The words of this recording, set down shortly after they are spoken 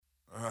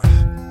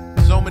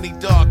many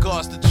dark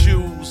arts to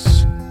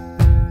choose.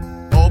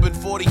 Orbit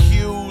 40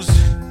 hues,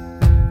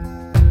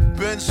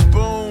 Ben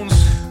Spoons,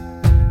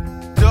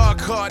 Dark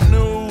Heart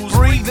News.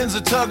 Breathing's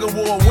a tug of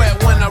war,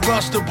 wet when I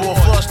rush the ball.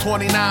 Flush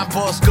 29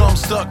 bus, gum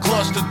stuck,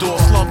 cluster door.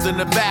 Slumped in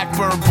the back,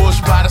 burned bush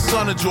by the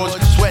son of George.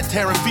 Sweat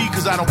tearing feet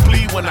cause I don't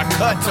bleed when I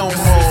cut no more.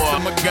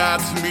 System of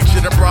gods from each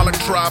of the brawler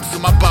tribes. So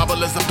my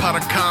Bible is a pot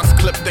of cons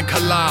clipped in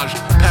collage.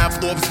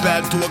 Pavlov's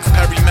bad dogs,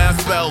 parry man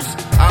spells.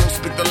 I don't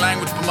speak the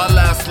language, but my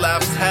last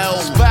laugh's hell.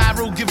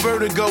 Spiral, get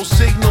vertigo,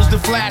 signals the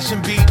flash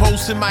and beat.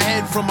 Posting my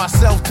head from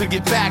myself to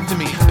get back to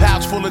me.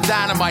 Pouch full of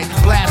dynamite,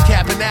 blast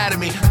cap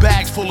anatomy.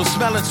 Bags full of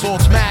smelling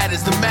salts, mad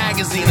as the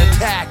magazine.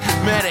 Attack,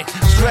 medic,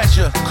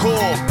 stretcher,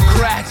 core,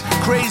 cracked,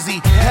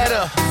 crazy,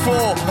 header,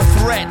 fall, a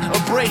threat, a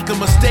break, a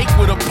mistake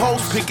with a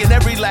post. Picking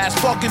every last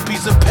fucking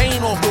piece of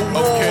paint off the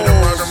wall. Okay, the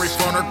rotary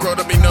phoner grow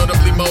to be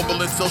notably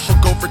mobile and social.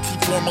 Go for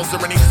T-formals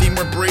or any scene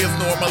where Brie is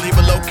normal.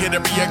 Even locate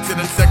every exit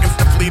in seconds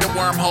to flee the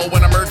wormhole.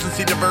 When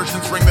emergency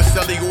diversions ring the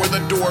celly or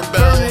the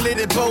doorbell. Burning it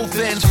at both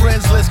ends,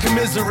 friends let's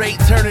commiserate.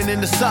 Turning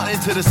into something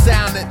to the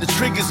sound that the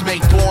triggers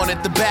make. Born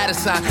at the batter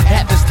sign,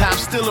 at this time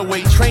still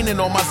awake. Training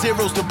on my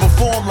zeros to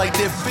perform like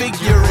they're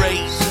figure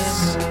eights.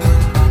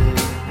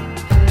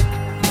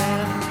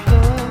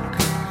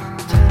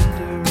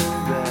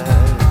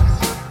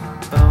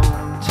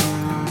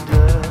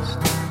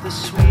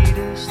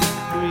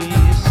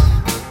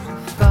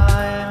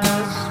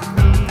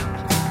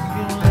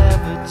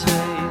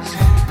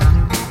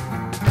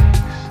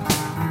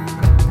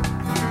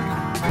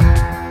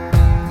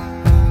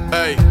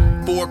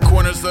 Four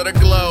corners of the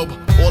globe,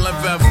 all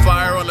invent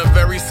fire on the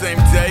very same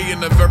day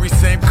in the very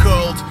same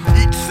cold.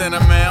 Each sent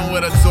a man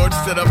with a torch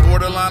to the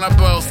borderline of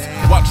both.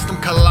 Watch them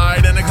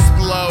collide and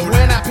explode.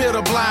 When I peel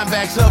the blind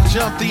backs up,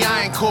 jump the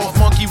iron core.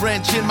 Monkey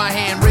wrench in my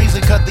hand,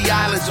 razor cut the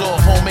eyelids off.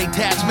 Homemade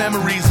tats,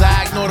 memories,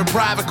 I ignore the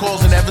private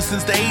calls. And ever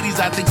since the 80s,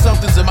 I think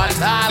something's in my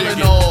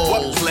Tylenol.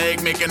 What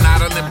plague make an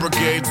island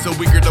brigade so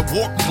eager to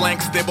walk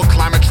blank, stable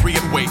climatry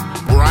and wait?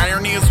 Where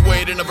irony is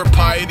weighted over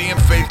piety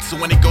and faith. So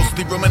any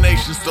ghostly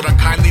ruminations stood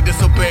unkindly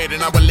disobeyed.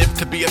 And I would live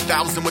to be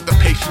 1,000 with the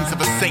patience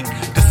of a saint.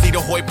 To see the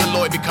hoi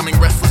polloi becoming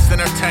restless in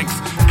their tanks.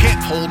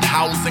 Can't hold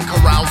housing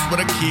corrals with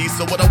a key.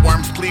 So what a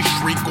worms please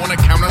shriek on a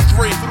count of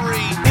three.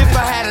 If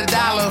I had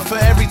 $1 for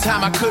every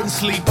time I couldn't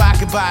sleep, I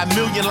could buy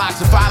 1,000,000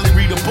 locks and finally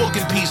read a book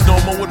in peace. No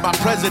more would my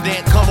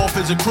president come off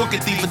as a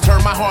crooked thief and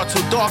turn my heart so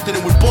dark that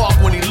it would bark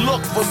when he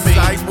looked for me.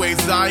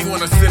 Sideways eye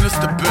on a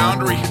sinister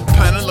boundary.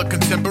 Panel of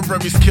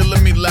contemporaries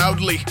killing me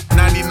loudly.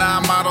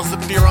 99 models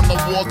of fear on the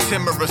wall,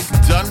 timorous.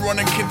 Done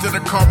running kids in the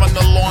car on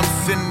the lawn,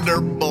 cinder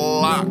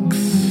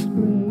blocks.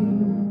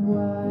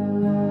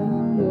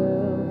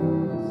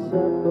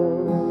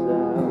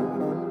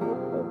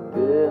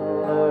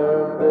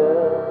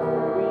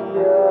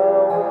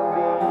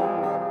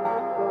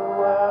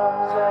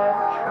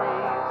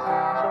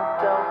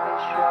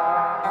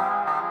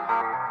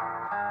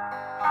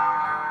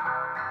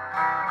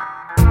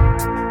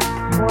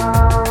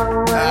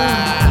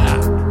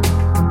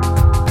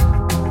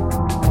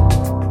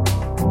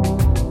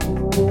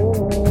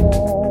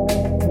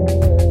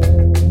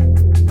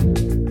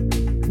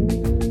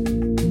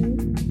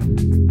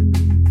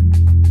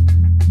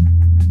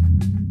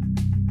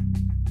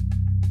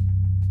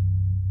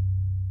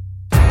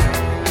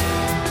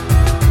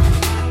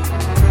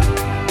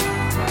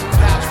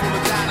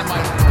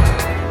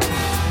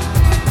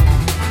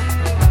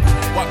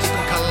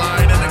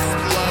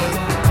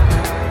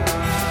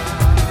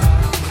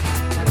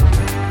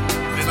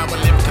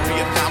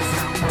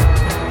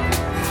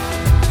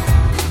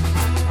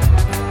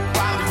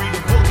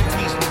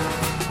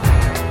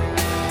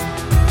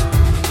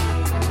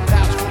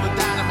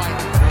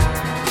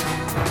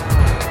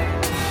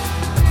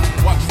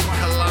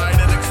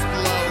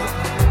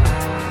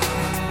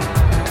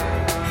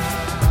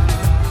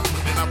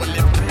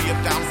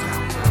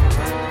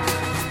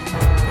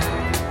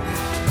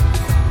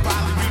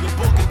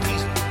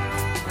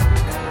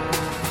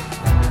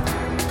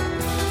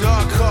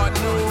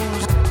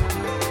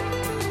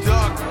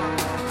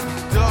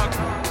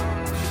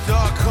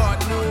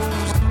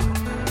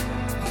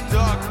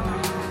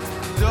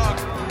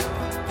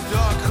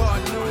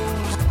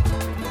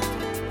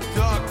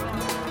 Dark